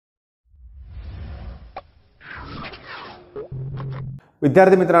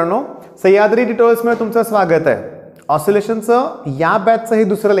विद्यार्थी मित्रांनो, सह्याद्री ट्युटोरियल्समध्ये तुमचं स्वागत आहे. ऑसिलेशनचं या बॅचचं हे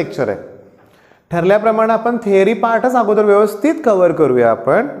दुसरं लेक्चर आहे. ठरल्याप्रमाणे आपण थिअरी पार्टच अगोदर व्यवस्थित कव्हर करूया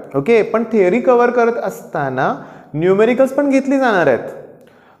आपण. ओके, पण थिअरी कव्हर करत असताना न्यूमेरिकल्स पण घेतली जाणार आहेत.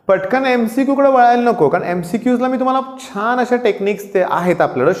 पटकन MCQ कडे वळायला नको, कारण MCQजला मी तुम्हाला छान अशा टेक्निक्स ते आहेत,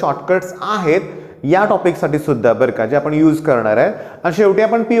 आपल्याकडे शॉर्टकट्स आहेत या टॉपिकसाठी सुद्धा बरं का, जे आपण यूज करणार आहे. आणि शेवटी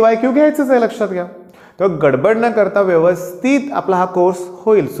आपण PYQ घ्यायचंच आहे, लक्षात घ्या. तर गडबड न करता व्यवस्थित आपला हा कोर्स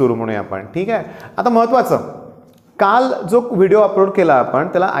होईल सुरू म्हणूया आपण. ठीक आहे. आता महत्त्वाचं, काल जो व्हिडिओ अपलोड केला आपण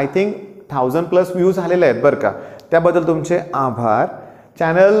त्याला आय थिंक 1000+ व्ह्यूज आलेले आहेत बरं का. त्याबद्दल तुमचे आभार.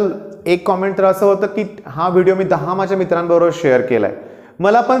 चॅनल एक कॉमेंट तर असं होतं की हा व्हिडिओ मी 10 माझ्या मित्रांबरोबर शेअर केलाय.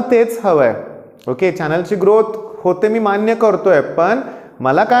 मला पण तेच हवं आहे. ओके, चॅनलची ग्रोथ होते मी मान्य करतोय, पण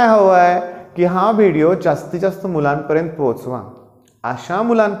मला काय हवं आहे की हा व्हिडिओ जास्तीत जास्त मुलांपर्यंत पोहोचवा. अशा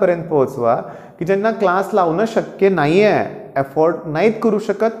मुलांपर्यंत पोहोचवा की ज्यांना क्लास लावणं शक्य नाही आहे, एफोर्ड नाहीत करू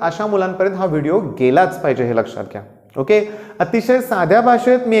शकत, अशा मुलांपर्यंत हा व्हिडिओ गेलाच पाहिजे, हे लक्षात घ्या. ओके, अतिशय साध्या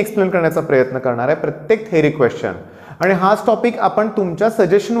भाषेत मी एक्सप्लेन करण्याचा प्रयत्न करणार आहे प्रत्येक थेरी क्वेश्चन. आणि हाच टॉपिक आपण तुमच्या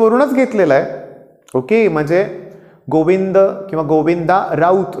सजेशनवरूनच घेतलेला आहे. ओके, म्हणजे गोविंद किंवा गोविंदा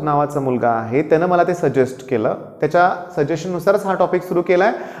राऊत नावाचा मुलगा आहे, त्यानं मला ते सजेस्ट केलं. त्याच्या सजेशननुसारच हा टॉपिक सुरू केला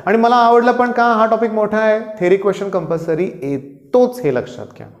आहे. आणि मला आवडलं पण का, हा टॉपिक मोठा आहे, थेरी क्वेश्चन कंपल्सरी येतोच, हे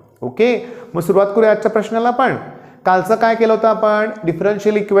लक्षात घ्या. ओके, मग सुरुवात करूया आजच्या प्रश्नाला. पण कालचं काय केलं होतं आपण,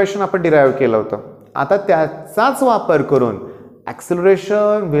 डिफरन्शियल इक्वेशन आपण डिराईव्ह केलं होतं. आता त्याचाच वापर करून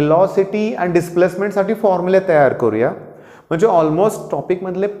ॲक्सिलरेशन, व्हेलॉसिटी आणि डिस्प्लेसमेंटसाठी फॉर्म्युले तयार करूया. म्हणजे ऑलमोस्ट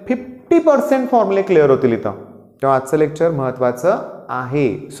टॉपिकमधले 50% फॉर्म्युले क्लिअर होतील इथं. तेव्हा आजचं लेक्चर महत्त्वाचं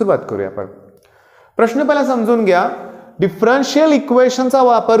आहे. सुरुवात करूया आपण. प्रश्न पहिला समजून घ्या. डिफरन्शियल इक्वेशनचा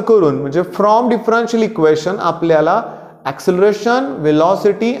वापर करून, म्हणजे फ्रॉम डिफरन्शियल इक्वेशन आपल्याला ॲक्सिलरेशन,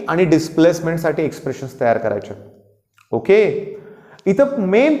 व्हेलॉसिटी आणि डिस्प्लेसमेंटसाठी एक्सप्रेशन्स तयार करायचे. ओके, इथं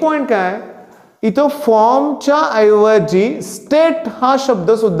मेन पॉइंट काय, इथं फॉर्मच्या ऐवजी स्टेट हा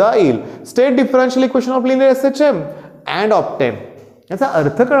शब्द सुद्धा येईल. State differential equation of linear SHM and obtain. याचा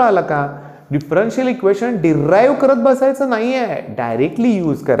अर्थ कळाला का? डिफरन्शियल इक्वेशन डिराईव्ह करत बसायचं नाही आहे, डायरेक्टली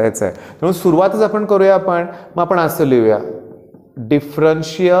यूज करायचं आहे. म्हणून सुरुवातच आपण करूया. मग आपण असं लिहूया,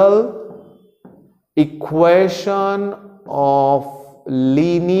 differential equation of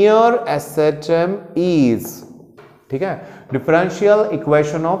linear SHM is. ठीक आहे, differential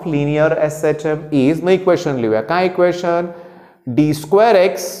equation of linear SHM is. मग इक्वेशन लिहूया. काय equation?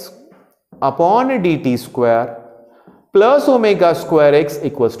 d² upon dt² plus ω²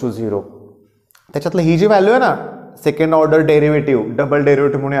 equals to 0. त्याच्यातलं ही जी व्हॅल्यू आहे ना, second order derivative, double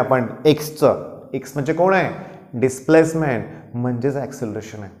derivative म्हणून आपण एक्सचं. एक्स म्हणजे कोण आहे? डिस्प्लेसमेंट म्हणजेच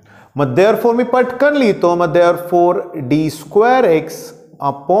ॲक्सिलरेशन आहे. मग देअरफॉर मी पटकन लिहितो. मग देअरफॉर d²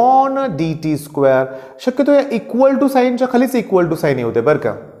 अपॉन dt². शक्यतो या इक्वल टू साईनच्या खालीच इक्वल टू साईन येऊ दे बरं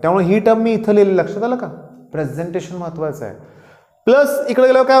का. त्यामुळे ही टर्म मी इथं लिहिली, लक्षात आलं का? प्रेझेंटेशन महत्वाचं आहे. प्लस इकडे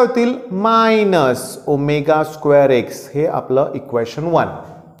गेल्यावर काय होतील, मायनस ω²x. हे आपलं इक्वेशन 1.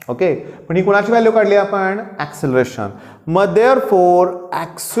 ओके, पण ही कुणाची व्हॅल्यू काढली आपण? ॲक्सिलरेशन. मग देअरफॉर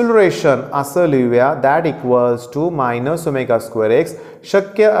ॲक्सिलरेशन असं लिहूया, that equals to minus ω²x.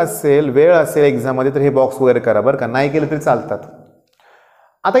 शक्य असेल, वेळ असेल एक्झाममध्ये तर हे बॉक्स वगैरे करा बरं का, नाही केलं तरी चालतात.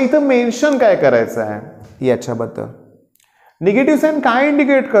 आता इथं मेन्शन काय करायचं आहे याच्याबद्दल. निगेटिव्ह साईन काय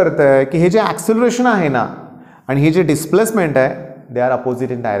इंडिकेट करत आहे की हे जे ॲक्सिलरेशन आहे ना आणि हे जे डिस्प्लेसमेंट आहे, they are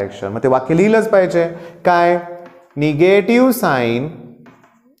opposite in direction. मग ते वाक्य लिहिलंच पाहिजे. काय? Negative sine.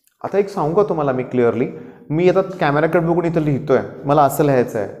 आता एक सांगू का तुम्हाला मी क्लिअरली, मी आता कॅमेराकडे बघून इथं लिहितोय, मला असं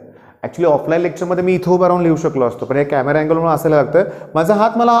लिहायचं आहे. ॲक्च्युली ऑफलाईन लेक्चरमध्ये मी इथं उभं राहून लिहू शकलो असतो, पण हे कॅमेरा अँगलमुळे असं लागतंय, माझा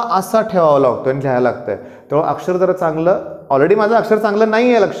हात मला असा ठेवावा लागतोय आणि लिहायला लागतंय. तेव्हा अक्षर जरा चांगलं, ऑलरेडी माझं अक्षर चांगलं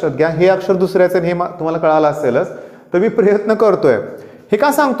नाही आहे, लक्षात घ्या. हे अक्षर दुसऱ्याचं आहे, हे तुम्हाला कळालं असेलच. तर मी प्रयत्न करतोय. हे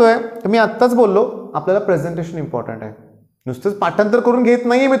का सांगतोय? तर मी आत्ताच बोललो, आपल्याला प्रेझेंटेशन इम्पॉर्टंट आहे. नुसतंच पाठांतर करून घेत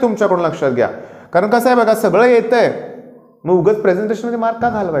नाहीये मी तुमच्याकडून, लक्षात घ्या. कारण कसं आहे बघा, सगळं येतंय, मग उगाच प्रेझेंटेशनमध्ये मार्क का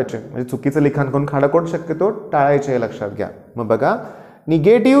घालवायचे? म्हणजे चुकीचं लिखाण करून खाडाखोड शक्यतो टाळायचे, हे लक्षात घ्या. मग बघा,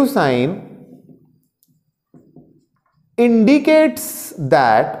 negative sine indicates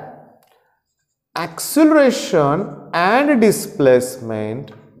that acceleration and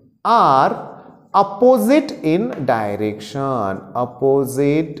displacement R opposite in direction.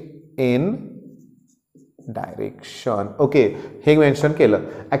 Opposite in direction. Okay, हे मेन्शन केलं.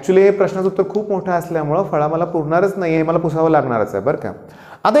 ॲक्च्युली हे प्रश्नाचं उत्तर खूप मोठं असल्यामुळं फळा मला पुरणारच नाही, हे मला पुसावं लागणारच आहे बरं का.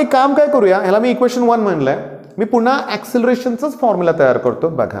 आता एक काम काय करूया, ह्याला मी इक्वेशन 1 म्हणलंय, मी पुन्हा ॲक्सिलरेशनचाच फॉर्म्युला तयार करतो.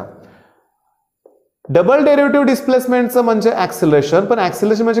 बघा, डबल डेरिव्हेटिव्ह डिस्प्लेसमेंटचं म्हणजे ॲक्सिलरेशन, पण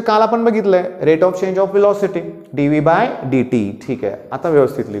ॲक्सिलरेशन म्हणजे काल आपण बघितलंय rate of change of velocity dv/dt. ठीक आहे, आता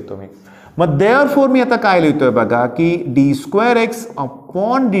व्यवस्थित लिहितो मी. मग देअरफॉर मी आता काय लिहितोय बघा की d²x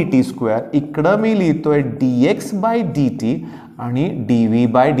अपॉन dt², इकडं मी लिहितोय dx बाय dt आणि dv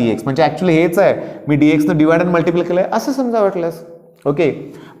बाय dx, म्हणजे ऍक्च्युअली हेच आहे, मी dx न डिवाइड आणि मल्टिप्लाय केलंय असं समजा वाटल्यास.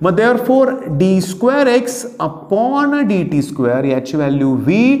 ओके, मग देअरफॉर d²x अपॉन dt², याची value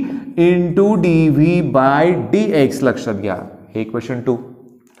v into dv bye dx लक्षात घ्या. हे इक्वेशन 2.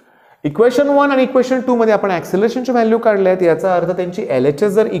 इक्वेशन 1 आणि इक्वेशन 2 मध्ये आपण ऍक्सेलरेशनची व्हॅल्यू काढल्यात, याचा अर्थ त्यांची LHS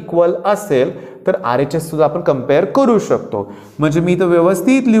जर इक्वल असेल तर RHS सुद्धा आपण कम्पेअर करू शकतो. म्हणजे मी इथं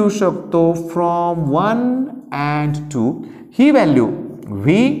व्यवस्थित लिहू शकतो from 1 and 2 he value v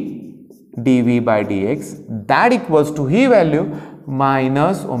dv bye dx that equals to he value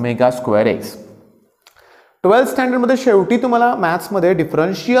minus ω²x. 12th standard मध्ये शेवटी तुम्हाला मॅथ्स मध्ये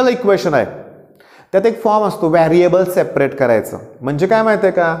डिफरन्शियल इक्वेशन आहे, त्यात एक फॉर्म असतो व्हॅरिएबल सेपरेट करायचं. म्हणजे काय माहिती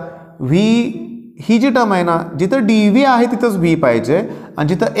आहे का, v ही जी टर्म आहे ना, जिथं dv आहे तिथंच v पाहिजे आणि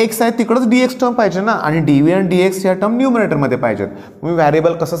जिथं x आहे तिकडंच dx टर्म पाहिजे ना, आणि dv आणि dx या टर्म न्यूमरेटर मध्ये पाहिजेत. मी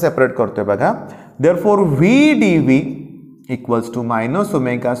व्हॅरिएबल कसं सेपरेट करतोय बघा. Therefore v dv equals to minus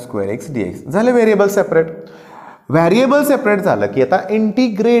ω²x dx झाले व्हेरिएबल सेपरेट. व्हॅरिएबल सेपरेट झालं की आता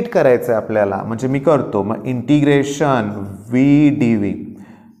इंटिग्रेट करायचं आहे आपल्याला. म्हणजे मी करतो, मग integration v dv,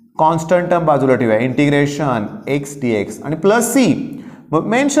 constant term बाजूला ठेवूया, इंटिग्रेशन x dx आणि प्लस c. मग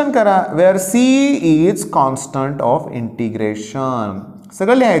मेन्शन करा wear c is constant of integration.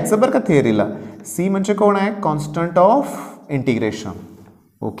 सगळं लिहायचं बरं का थिअरीला. c म्हणजे कोण आहे, कॉन्स्टंट ऑफ इंटिग्रेशन.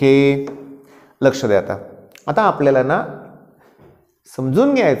 ओके, लक्ष द्या. आता आपल्याला ना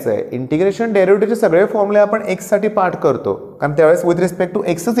समजून घ्यायचं आहे, इंटिग्रेशन डेरिव्हेटिव्हचे सगळे फॉर्म्युले आपण x साठी पार्ट करतो, कारण त्यावेळेस विथ रिस्पेक्ट टू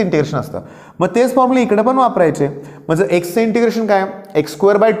एक्सच इंटिग्रेशन असतं. मग तेच फॉर्म्युले इकडे पण वापरायचे. म्हणजे एक्सचं इंटिग्रेशन काय,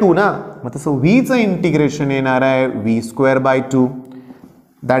 x²/2 ना, मग तसं व्हीचं इंटिग्रेशन येणार आहे v²/2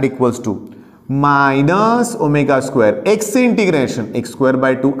 that equals to minus ω². एक्सचं integration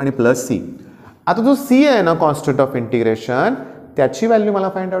x²/2 आणि प्लस c. आता जो c आहे ना कॉन्स्टंट ऑफ इंटिग्रेशन, त्याची व्हॅल्यू मला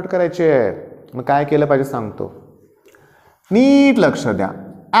फाइंड आउट करायची आहे. मग काय केलं पाहिजे सांगतो, नीट लक्ष द्या.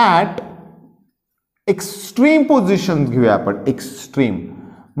 ॲट एक्स्ट्रीम पोझिशन घेऊया आपण, एक्स्ट्रीम.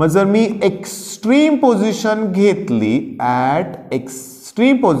 मग जर मी एक्स्ट्रीम पोझिशन घेतली, at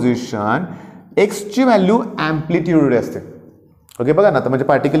extreme position एक्सची value amplitude असते. ओके, बघा ना, तर म्हणजे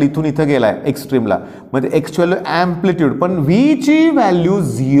पार्टिकल इथून इथं गेलाय एक्स्ट्रीमला, म्हणजे एक्सची व्हॅल्यू ॲम्प्लिट्यूड, पण व्हीची व्हॅल्यू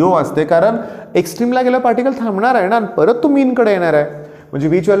 0 असते, कारण एक्स्ट्रीमला गेला पार्टिकल थांबणार आहे ना, परत तो मीनकडे येणार आहे. म्हणजे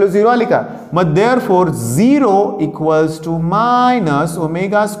व्हीची व्हॅल्यू 0 आली का, मग therefore 0 equals to minus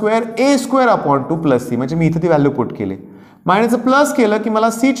ω²a² upon 2 plus c. म्हणजे मी इथं ती व्हॅल्यू पुट केली, मायनस प्लस केलं की मला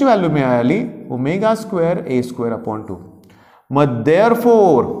c ची व्हॅल्यू मिळाली ω²a² अपॉन 2. मग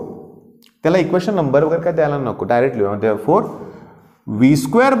देअरफॉर त्याला इक्वेशन नंबर वगैरे काय द्यायला नको, डायरेक्ट लिहूया. देअरफॉर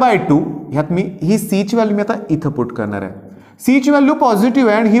v²/2 ह्यात मी ही c ची व्हॅल्यू मी आता इथं पुट करणार आहे. c ची व्हॅल्यू पॉझिटिव्ह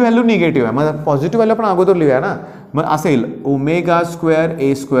आहे आणि ही व्हॅल्यू निगेटिव्ह आहे. मग पॉझिटिव्ह व्हॅल्यू आपण अगोदर लिहूया ना. मग असेल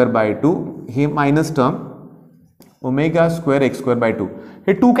ω²a²/2, हे मायनस टर्म ω²x²/2,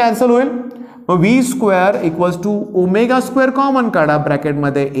 हे 2 कॅन्सल होईल. मग v² इक्वल्स टू ω² कॉमन काढा,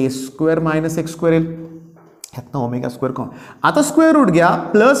 ब्रॅकेटमध्ये a² - x² येईल, ह्यातनं ω² कॉमन. आता स्क्वेअर रूट घ्या,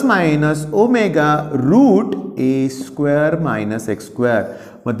 प्लस मायनस ω√a² - x².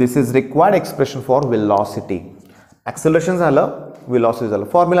 मग दिस is required expression for velocity. Acceleration झालं, वेलॉसिटी झालं.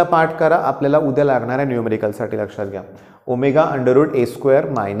 फॉर्म्युला पार्ट करा, आपल्याला उद्या लागणार आहे न्यूमेरिकलसाठी, लक्षात घ्या. ω√a²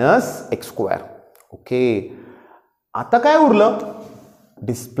 - x². ओके, आता काय उरलं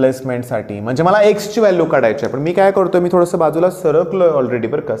डिस्प्लेसमेंटसाठी, म्हणजे मला एक्सची व्हॅल्यू काढायची आहे. पण मी काय करतोय, मी थोडंसं बाजूला सरकलोय ऑलरेडी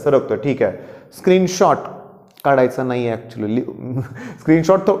बरं का, सरकतोय, ठीक आहे. स्क्रीनशॉट काढायचा नाही आहे ॲक्च्युली,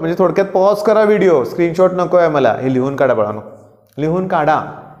 स्क्रीनशॉट म्हणजे थोडक्यात पॉज करा व्हिडिओ, स्क्रीनशॉट नको आहे मला, हे लिहून काढा बाळांनो, लिहून काढा.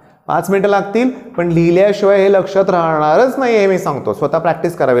 5 मिनिटं लागतील, पण लिहिल्याशिवाय हे लक्षात राहणारच नाही, हे मी सांगतो. स्वतः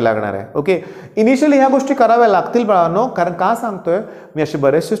प्रॅक्टिस करावी लागणार आहे. ओके, इनिशियली ह्या गोष्टी कराव्या लागतील बाळांनो, कारण का सांगतोय, मी असे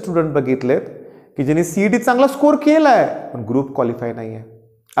बरेचसे स्टुडंट बघितलेत की ज्यांनी CET चांगला स्कोर केलाय पण ग्रुप क्वालिफाय नाही आहे,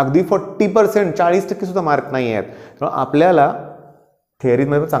 अगदी 40%, 40% सुद्धा मार्क नाही आहेत. त्यामुळे आपल्याला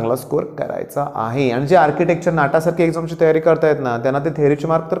थेअरीमध्ये चांगला स्कोर करायचा आहे. आणि जे आर्किटेक्चर नाटासारखी एक्झामची तयारी करतायत ना, त्यांना ते थेअरीचे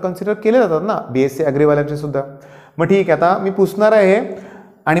मार्क तर कन्सिडर केले जातात ना, BSc ॲग्रीवाल्यांचे सुद्धा. मग ठीक आहे, आता मी पुसणार आहे हे,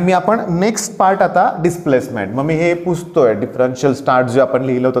 आणि मी आपण नेक्स्ट पार्ट आता डिस्प्लेसमेंट. मग मी हे पुसतोय, डिफरन्शियल स्टार्ट जे आपण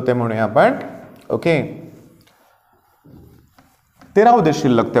लिहिलं होतं ते म्हणूया आपण. ओके, ते राहू दे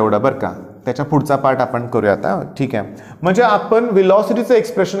शिल्लक तेवढं बरं का, त्याच्या पुढचा पार्ट आपण करूया आता, ठीक आहे. म्हणजे आपण व्हेलॉसिटीचं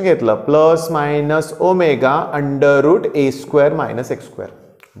एक्सप्रेशन घेतलं, प्लस मायनस ω√a² - x²,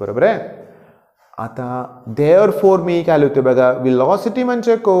 बरोबर आहे. आता देअरफॉर मी काय लिहितोय बघा, व्हेलॉसिटी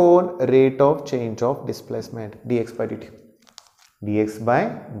म्हणजे कोण, rate of change of displacement dx/dt,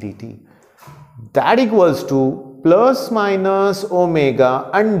 dx/dt that equals two plus minus omega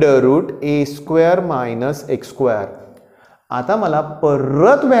under route A square minus x square. आता मला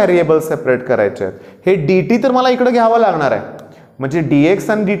परत व्हेरिएबल सेपरेट करायचे आहेत. हे dt तर मला इकडे घ्यावं लागणार आहे, म्हणजे dx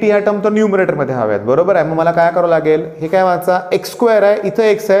आणि dt ह्या टर्म तर न्यूमरेटरमध्ये हव्यात, बरोबर आहे. मग मला काय करावं लागेल, हे काय वाचा एक्स स्क्वेअर आहे, इथं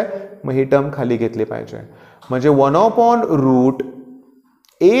एक्स आहे, मग ही टर्म खाली घेतली पाहिजे. म्हणजे 1/रूट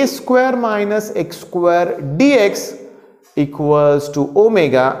ए square minus x square dx equals to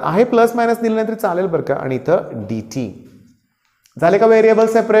omega आहे, प्लस मायनस दिलं नाही तरी चालेल बरं का, आणि इथं dt. झाले का व्हेरिएबल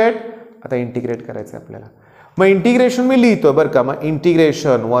सेपरेट. आता इंटिग्रेट करायचं आहे आपल्याला. मग इंटिग्रेशन मी लिहितो बरं का. मग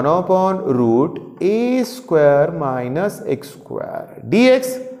integration 1/रूट A square minus x square dx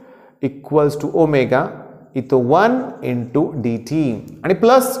equals to omega, इथं 1 इंटू dt, आणि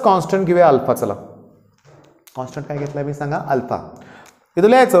प्लस कॉन्स्टंट घेऊया अल्फा. चला कॉन्स्टंट काय घेतला मी सांगा, अल्फा. इथं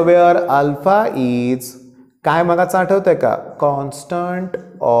लिहायचं वेअर अल्फा इज काय मगाचं आठवतंय का, constant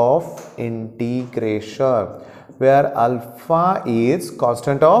of integration. Wear alpha is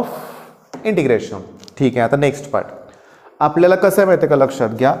constant of integration. ठीक आहे. आता नेक्स्ट पार्ट आपल्याला कसं आहे माहिती आहे का, लक्षात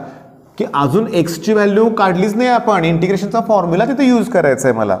घ्या की अजून एक्सची व्हॅल्यू काढलीच नाही आपण, इंटिग्रेशनचा फॉर्म्युला तिथे यूज करायचा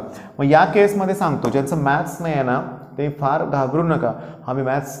आहे मला. मग या केसमध्ये सांगतो, ज्यांचं मॅथ्स नाही आहे ना ते फार घाबरू नका. आम्ही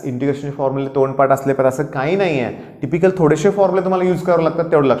मॅथ्स इंटिग्रेशनचे फॉर्म्युले तोंडपाठ असले पण असं काही नाही आहे. टिपिकल थोडेसे फॉर्म्युले तुम्हाला यूज करावे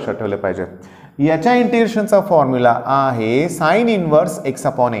लागतात, तेवढं लक्षात ठेवले पाहिजे. याच्या इंटिग्रेशनचा फॉर्म्युला आहे साइन इनवर्स एक्स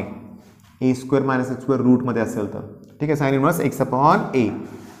अपॉन ए. ए स्क्वेअर मायनस एक्स स्क्वेअर रूटमध्ये असेल तर ठीक आहे, sine inverse x upon A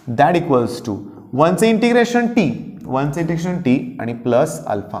that equals to 1चं integration T, 1चं integration T आणि प्लस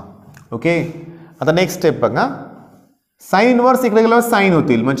अल्फा. ओके. आता नेक्स्ट स्टेप बघा. साइन इनवर्स इकडे गेल्यावर साइन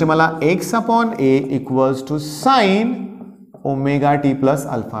होतील, म्हणजे मला x upon A equals to sine omega T plus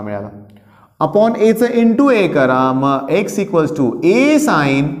alpha मिळाला. अपॉन एचं इंटू ए करा, मग x equals to A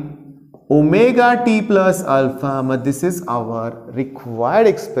sine omega T plus alpha. मग दिस is our required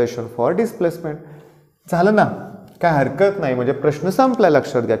expression for displacement. झालं ना, काय हरकत नाही, म्हणजे प्रश्न संपलाय.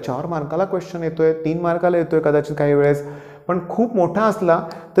 लक्षात घ्या 4 मार्काला क्वेश्चन येतोय, 3 मार्काला येतोय कदाचित काही वेळेस, पण खूप मोठा असला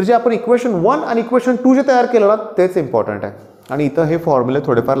तर जे आपण इक्वेशन 1 आणि इक्वेशन 2 जे तयार केलं ना तेच इम्पॉर्टंट आहे. आणि इथं हे फॉर्म्युले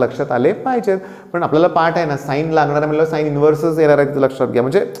थोडेफार लक्षात आले पाहिजेत. पण आपल्याला पार्ट आहे ना, साईन लागणार आहे म्हणजे साईन इन्व्हर्सच येणार आहे, तिथं लक्षात घ्या.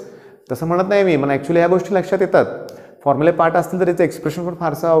 म्हणजे तसं म्हणत नाही मी, मला ॲक्च्युली ह्या गोष्टी लक्षात येतात. फॉर्म्युले पार्ट असतील तर याचं एक्सप्रेशन पण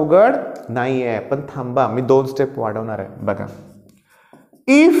फारसं अवघड नाही आहे. पण थांबा, मी 2 स्टेप वाढवणार आहे बघा.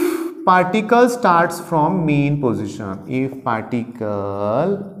 If particle starts from mean position, if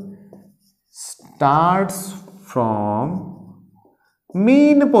particle starts from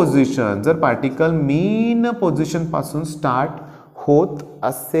mean position, जर particle mean position पासून स्टार्ट होत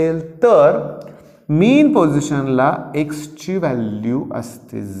असेल तर mean position ला x ची व्हॅल्यू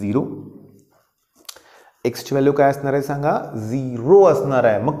असते 0. एक्सची व्हॅल्यू काय असणार आहे सांगा, 0 असणार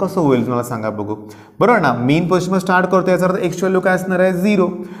आहे. मग कसं होईल तुम्हाला सांगा बघू. बरोबर ना, मेन पोझिशन स्टार्ट करतो याचा अर्थ एक्सची व्हॅल्यू काय असणार आहे, 0.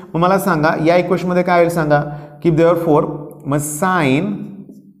 मग मला सांगा या इक्वेशनमध्ये काय होईल सांगा, की देअरफॉर मग sine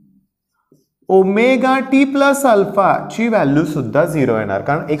omega T plus alpha ची व्हॅल्यू सुद्धा 0 येणार,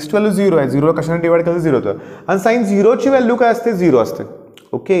 कारण एक्सची व्हॅल्यू 0 आहे. 0 कशाने डिवाइड केलं 0 होतं, आणि साइन 0 ची व्हॅल्यू काय असते, 0 असते.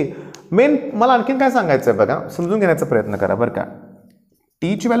 ओके. मेन मला आणखीन काय सांगायचं आहे बघा, समजून घेण्याचा प्रयत्न करा बरं का.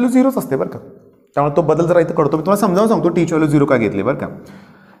 टी ची व्हॅल्यू 0च असते बरं का, त्यामुळे तो बदल जरा इथं करतो मी, तुम्हाला समजावून सांगतो टीची व्हॅल्यू 0 का घेतली बरं का.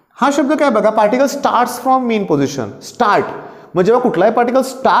 हा शब्द काय बघा, particle starts from mean position. Start म्हणजे जेव्हा कुठलाही पार्टिकल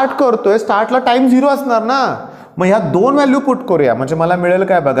स्टार्ट करतोय स्टार्टला टाइम 0 असणार ना. मग ह्या 2 व्हॅल्यू पुट करूया, म्हणजे मला मिळेल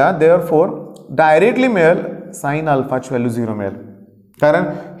काय बघा, देअरफॉर डायरेक्टली मिळेल साइन अल्फाची व्हॅल्यू 0 मिळेल, कारण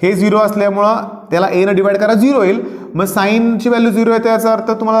हे 0 असल्यामुळं त्याला ए न डिवाइड करा 0 येईल. मग साइनची व्हॅल्यू 0 येते, याचा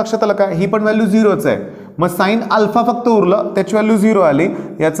अर्थ तुम्हाला लक्षात आलं का, ही पण व्हॅल्यू 0च आहे. मग साइन अल्फा फक्त उरलं, त्याची व्हॅल्यू 0 आली,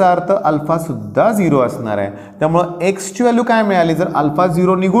 याचा अर्थ अल्फा सुद्धा 0 असणार आहे. त्यामुळं एक्सची व्हॅल्यू काय मिळाली, जर अल्फा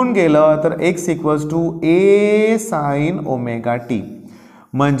 0 निघून गेलं तर x equals to A sine omega T.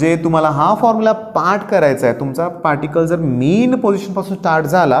 म्हणजे तुम्हाला हा फॉर्म्युला पाठ करायचा आहे. तुमचा पार्टिकल जर मीन पोझिशन पासून स्टार्ट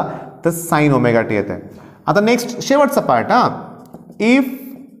झाला तर साइन ओमेगा टी येत आहे. आता नेक्स्ट शेवटचा पार्ट हा, if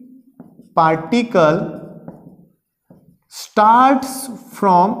particle starts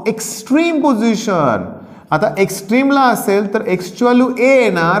from extreme position. आता एक्स्ट्रीमला असेल तर एक्सची व्हॅल्यू ए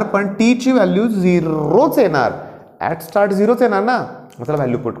येणार, पण टीची व्हॅल्यू 0च येणार. ॲट स्टार्ट 0च येणार ना. त्याला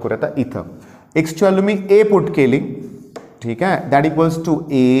व्हॅल्यू पुट करूया. आता इथं एक्सची व्हॅल्यू मी ए पुट केली, ठीक आहे, that equals to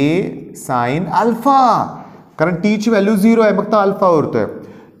A sine alpha, कारण टीची व्हॅल्यू 0 आहे, फक्त अल्फा उरतोय.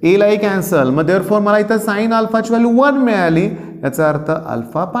 एलाही कॅन्सल, मग देअरफॉर मला इथं साइन अल्फाची व्हॅल्यू 1 मिळाली, याचा अर्थ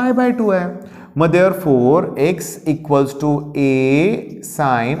अल्फा π/2 आहे. मग therefore x equals to A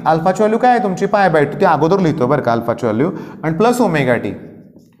sign अल्फाची value काय आहे तुमची π/2, ते अगोदर लिहितो बरं का अल्फाची व्हॅल्यू, आणि प्लस ओमेगा टी.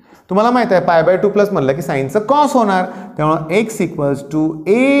 तुम्हाला माहित आहे π/2 प्लस म्हणलं की साइनचं कॉस होणार, त्यामुळे x equals to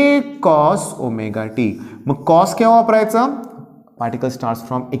A cos omega T. मग कॉस केव्हा वापरायचं, particle starts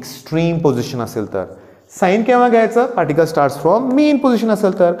from extreme position असेल तर. साईन केव्हा घ्यायचं? Particle starts from main position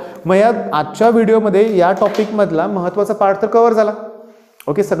असेल तर. मग या आजच्या व्हिडिओमध्ये या टॉपिकमधला महत्त्वाचा पार्ट तर कव्हर झाला.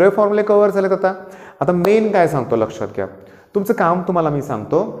 ओके, सगळे फॉर्म्युले कव्हर झालेत. आता मेन काय सांगतो लक्षात घ्या. तुमचं काम तुम्हाला मी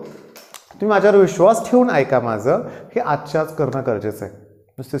सांगतो, तुम्ही माझ्यावर विश्वास ठेवून ऐका माझं. हे आजच्याच करणं गरजेचं आहे.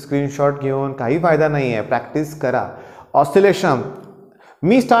 नुसते स्क्रीनशॉट घेऊन काही फायदा नाही आहे. प्रॅक्टिस करा. ऑसिलेशन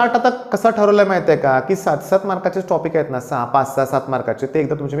मी स्टार्ट आता कसा ठरवलं माहिती आहे का, की 7-7 मार्काचे टॉपिक आहेत ना, 5-6-7 मार्काचे, ते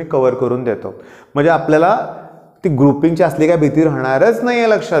एकदा तुमचे मी कव्हर करून देतो. म्हणजे आपल्याला ती ग्रुपिंगची असली काय भीती राहणारच नाही आहे,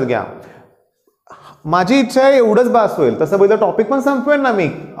 लक्षात घ्या. माझी इच्छा आहे एवढंच बास होईल. तसं बघितलं टॉपिक पण संपवेन ना मी,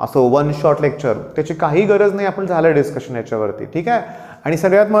 असं 1 शॉर्ट लेक्चर, त्याची काही गरज नाही. आपण झालं डिस्कशन याच्यावरती, ठीक आहे. आणि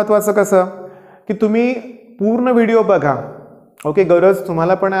सगळ्यात महत्त्वाचं कसं की तुम्ही पूर्ण व्हिडिओ बघा. ओके, गरज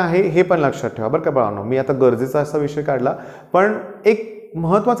तुम्हाला पण आहे हे पण लक्षात ठेवा बरं का बाळांनो. मी आता गरजेचा असा विषय काढला, पण एक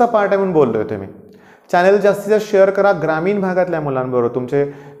महत्त्वाचा पार्ट आहे म्हणून बोललो होते मी. चॅनल जास्तीत जास्त शेअर करा ग्रामीण भागातल्या मुलांबरोबर. तुमचे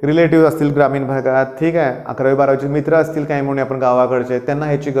रिलेटिव्ह असतील ग्रामीण भागात, ठीक आहे, 11वी-12वीचे मित्र असतील काही म्हणून आपण गावाकडचे, त्यांना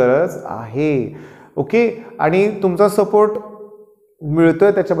ह्याची गरज आहे. ओके, आणि तुमचा सपोर्ट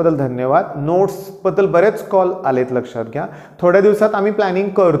मिळतोय त्याच्याबद्दल धन्यवाद. नोट्सबद्दल बरेच कॉल आलेत, लक्षात घ्या. थोड्या दिवसात आम्ही प्लॅनिंग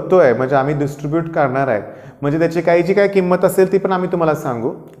करतोय, म्हणजे आम्ही डिस्ट्रीब्यूट करणार आहे. म्हणजे त्याची काही जी काय किंमत असेल ती पण आम्ही तुम्हाला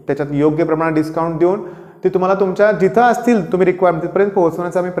सांगू. त्याच्यात योग्य प्रमाणात डिस्काउंट देऊन ते तुम्हाला तुमच्या जिथं असतील तुम्ही रिक्वायरमेंट तिथपर्यंत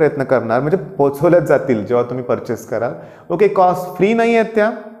पोहोचवण्याचा आम्ही प्रयत्न करणार. म्हणजे पोहोचवल्याच जातील जेव्हा तुम्ही परचेस कराल. ओके, कॉस्ट फ्री नाही आहेत त्या.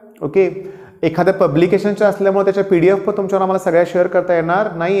 ओके, एखाद्या पब्लिकेशनच्या असल्यामुळे त्याच्या PDF पण तुमच्यावर आम्हाला सगळ्या शेअर करता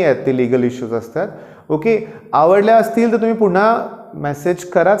येणार नाही आहेत, ते लिगल इश्यूज असतात. ओके, आवडल्या असतील तर तुम्ही पुन्हा मेसेज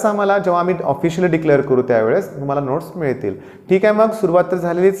कराच आम्हाला, जेव्हा आम्ही ऑफिशियली डिक्लेअर करू त्यावेळेस तुम्हाला नोट्स मिळतील. ठीक आहे, मग सुरुवात तर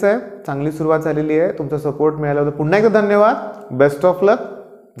झालेलीच आहे, चांगली सुरुवात झालेली आहे. तुमचा सपोर्ट मिळाल्याबद्दल पुन्हा एकदा धन्यवाद. बेस्ट ऑफ लक.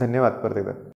 धन्यवाद परत एकदा.